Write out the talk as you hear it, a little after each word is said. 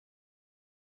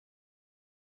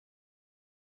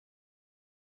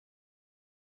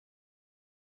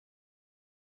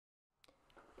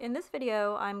In this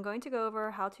video, I'm going to go over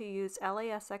how to use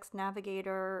LAS X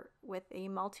Navigator with a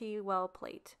multi-well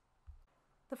plate.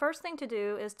 The first thing to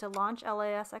do is to launch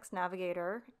LAS X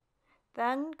Navigator,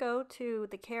 then go to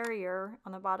the carrier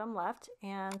on the bottom left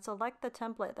and select the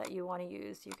template that you want to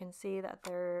use. You can see that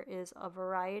there is a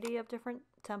variety of different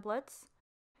templates.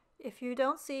 If you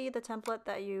don't see the template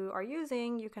that you are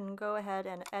using, you can go ahead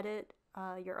and edit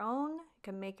your own. You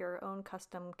can make your own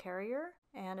custom carrier,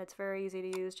 and it's very easy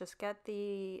to use. Just get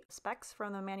the specs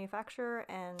from the manufacturer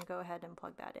and go ahead and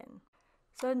plug that in.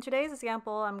 So in today's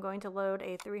example, I'm going to load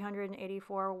a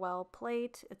 384 well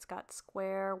plate. It's got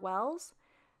square wells.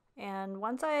 And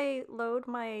once I load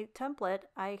my template,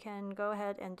 I can go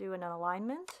ahead and do an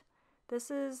alignment.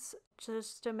 This is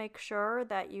just to make sure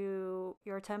that your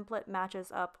template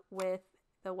matches up with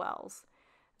the wells.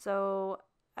 So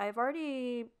I've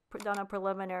already done a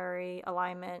preliminary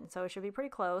alignment, so it should be pretty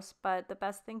close, but the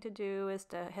best thing to do is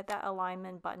to hit that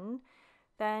alignment button,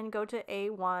 then go to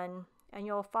A1, and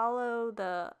you'll follow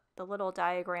the little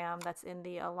diagram that's in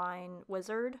the align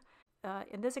wizard.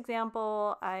 In this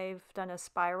example, I've done a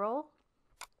spiral.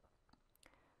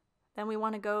 Then we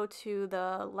want to go to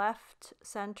the left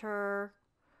center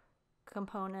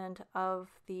component of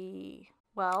the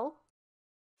well,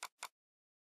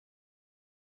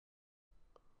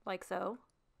 like so.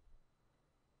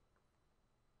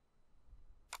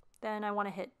 Then I want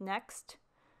to hit next.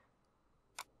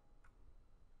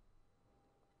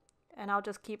 And I'll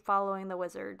just keep following the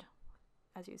wizard,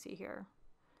 as you see here.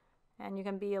 And you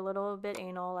can be a little bit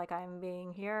anal like I'm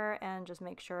being here and just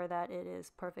make sure that it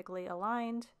is perfectly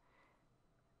aligned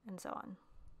and so on.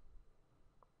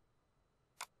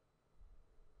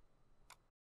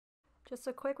 Just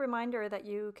a quick reminder that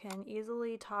you can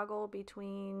easily toggle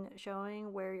between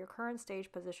showing where your current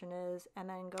stage position is and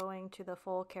then going to the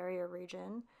full carrier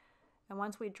region. And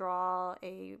once we draw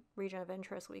a region of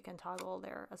interest, we can toggle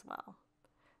there as well.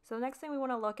 So the next thing we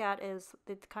want to look at is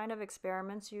the kind of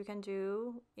experiments you can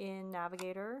do in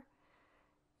Navigator.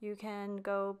 You can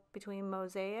go between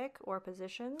Mosaic or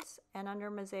positions, and under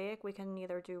Mosaic we can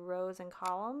either do rows and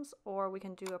columns, or we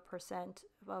can do a percent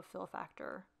of fill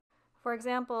factor. For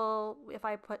example, if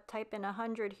I type in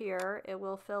 100 here, it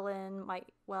will fill in my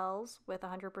wells with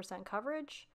 100%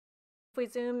 coverage. If we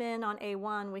zoom in on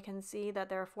A1, we can see that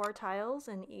there are 4 tiles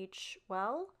in each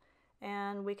well,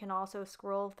 and we can also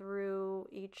scroll through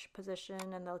each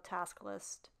position in the task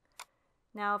list.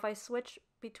 Now, if I switch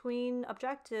between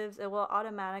objectives, it will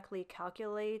automatically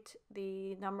calculate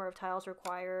the number of tiles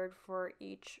required for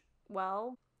each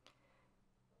well.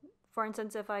 For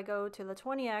instance, if I go to the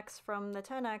 20x from the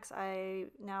 10x, I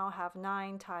now have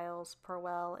 9 tiles per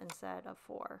well instead of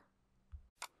 4.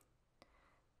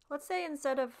 Let's say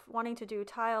instead of wanting to do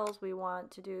tiles, we want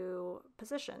to do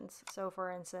positions. So for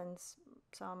instance,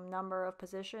 some number of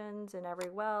positions in every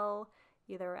well,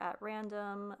 either at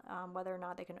random, whether or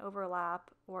not they can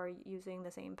overlap, or using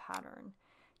the same pattern.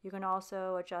 You can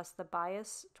also adjust the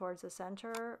bias towards the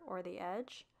center or the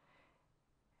edge.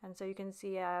 And so you can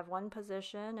see I have 1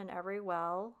 position in every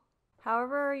well.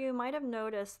 However, you might have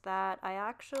noticed that I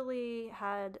actually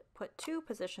had put 2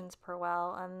 positions per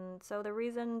well, and so the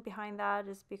reason behind that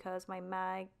is because my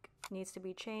mag needs to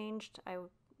be changed.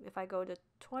 If I go to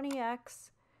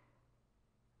 20x,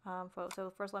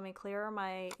 so first let me clear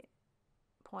my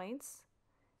points,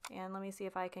 and let me see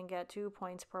if I can get 2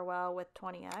 points per well with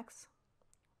 20x.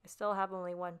 I still have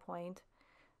only 1 point.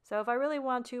 So if I really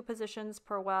want 2 positions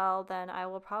per well, then I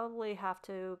will probably have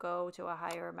to go to a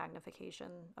higher magnification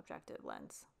objective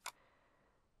lens.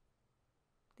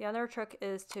 The other trick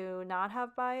is to not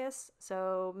have bias.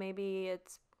 So maybe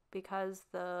it's because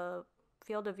the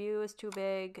field of view is too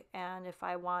big, and if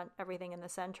I want everything in the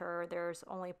center, there's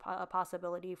only a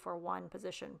possibility for 1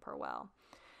 position per well.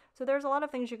 So there's a lot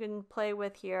of things you can play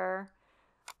with here.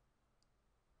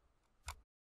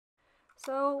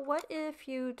 So what if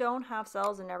you don't have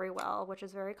cells in every well, which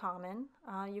is very common?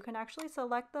 You can actually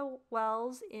select the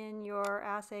wells in your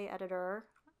assay editor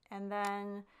and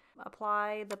then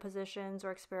apply the positions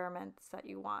or experiments that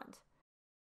you want.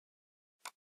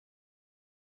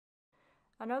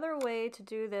 Another way to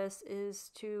do this is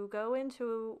to go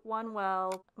into one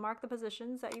well, mark the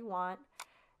positions that you want,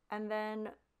 and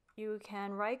then you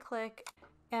can right-click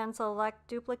and select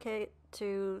Duplicate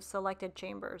to Selected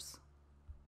Chambers.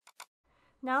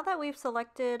 Now that we've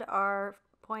selected our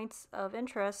points of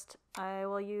interest, I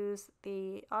will use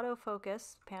the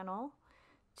autofocus panel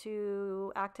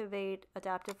to activate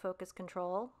adaptive focus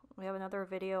control. We have another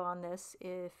video on this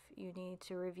if you need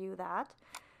to review that.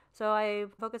 So I'm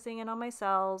focusing in on my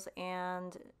cells,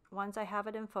 and once I have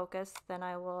it in focus, then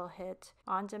I will hit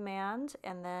on demand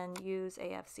and then use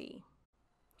AFC.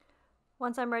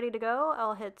 Once I'm ready to go,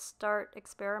 I'll hit Start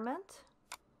Experiment.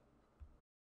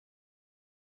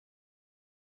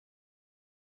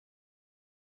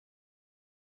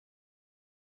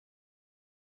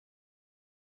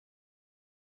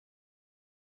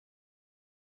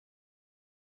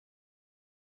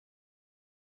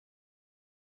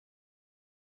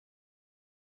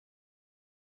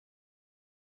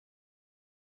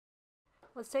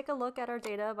 Let's take a look at our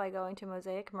data by going to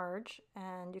Mosaic Merge,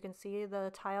 and you can see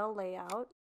the tile layout.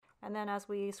 And then as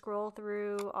we scroll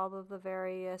through all of the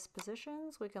various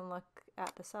positions, we can look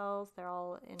at the cells. They're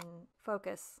all in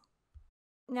focus.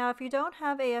 Now, if you don't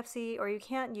have AFC or you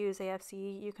can't use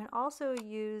AFC, you can also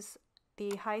use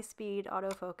the Highspeed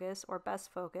Autofocus or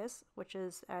Best Focus, which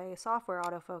is a software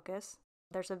autofocus.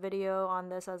 There's a video on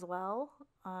this as well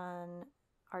on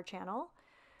our channel.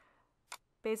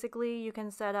 Basically, you can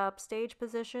set up stage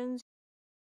positions.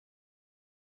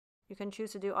 You can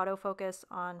choose to do autofocus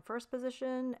on first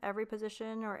position, every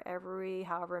position, or every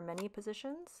however many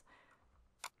positions.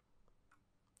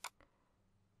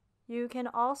 You can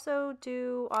also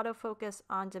do autofocus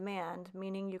on demand,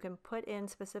 meaning you can put in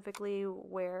specifically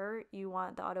where you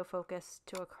want the autofocus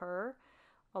to occur.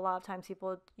 A lot of times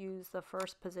people use the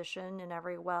first position in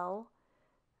every well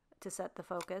to set the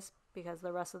focus because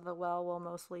the rest of the well will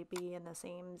mostly be in the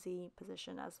same Z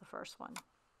position as the first one.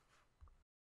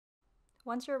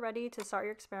 Once you're ready to start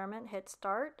your experiment, hit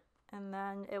Start, and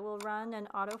then it will run an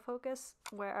autofocus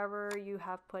wherever you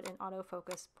have put an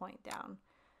autofocus point down.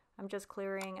 I'm just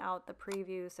clearing out the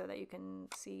preview so that you can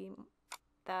see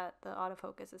that the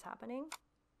autofocus is happening.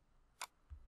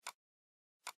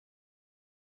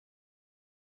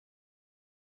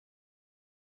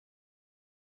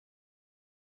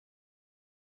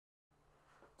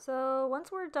 So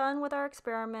once we're done with our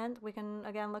experiment, we can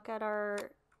again look at our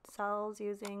cells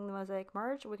using the Mosaic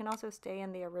Merge. We can also stay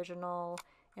in the original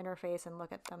interface and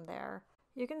look at them there.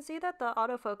 You can see that the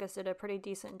autofocus did a pretty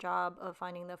decent job of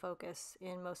finding the focus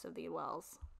in most of the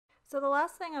wells. So the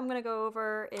last thing I'm going to go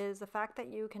over is the fact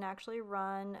that you can actually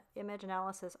run image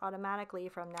analysis automatically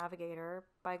from Navigator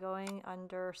by going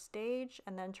under Stage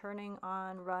and then turning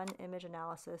on Run Image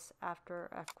Analysis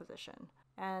after acquisition.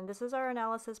 And this is our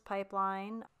analysis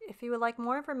pipeline. If you would like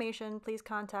more information, please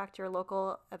contact your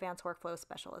local advanced workflow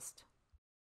specialist.